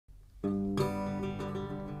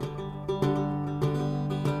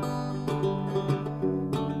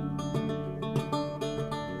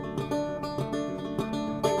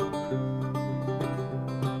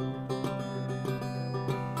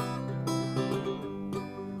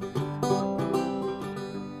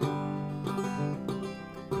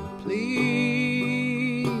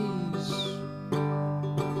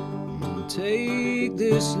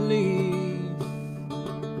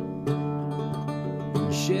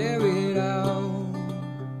share it out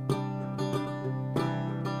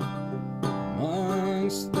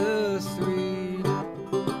amongst the three.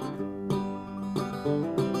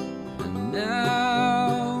 And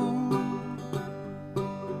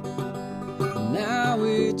now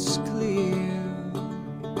it's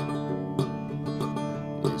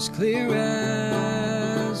clear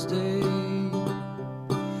as day,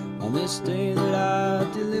 on this day that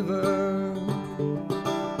I deliver.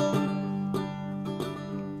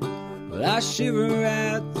 But I shiver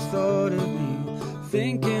at the thought of me,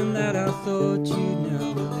 thinking that I thought you'd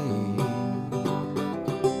never leave.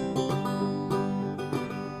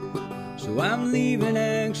 So I'm leaving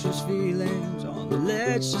anxious feelings on the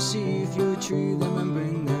ledge to see if you retrieve them and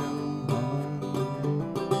bring them home.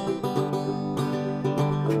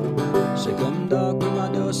 So come dark on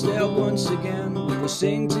my doorstep once again, we will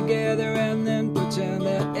sing together and then pretend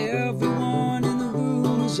that everyone in the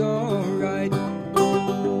room is alright.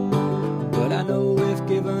 But I know if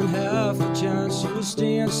given half a chance, you'll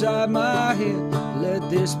stay inside my head. Let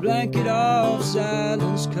this blanket of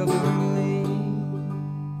silence cover me.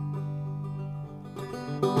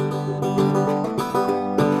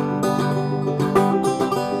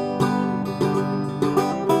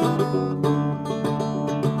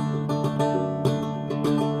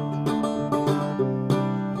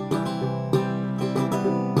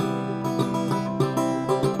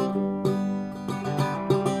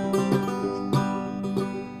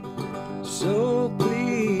 So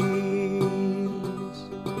please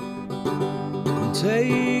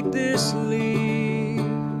take this leave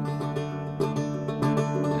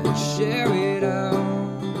and share it out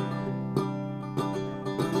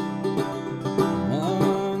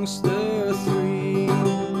amongst the three.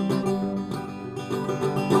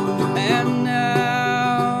 And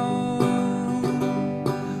now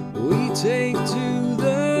we take to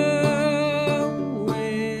the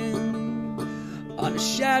wind on a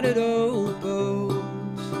shattered old boat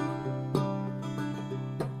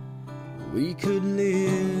we could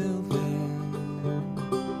live in.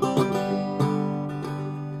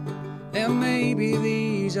 And maybe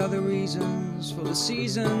these are the reasons for the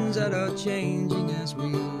seasons that are changing as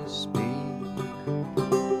we speak.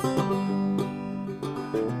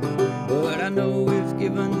 But I know if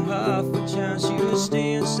given half a chance, you'll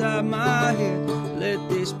stay inside my head. Let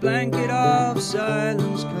this blanket of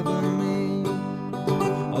silence cover me,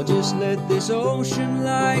 or just let this ocean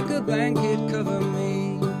like a blanket cover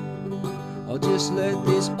me, or just let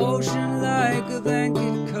this ocean like a blanket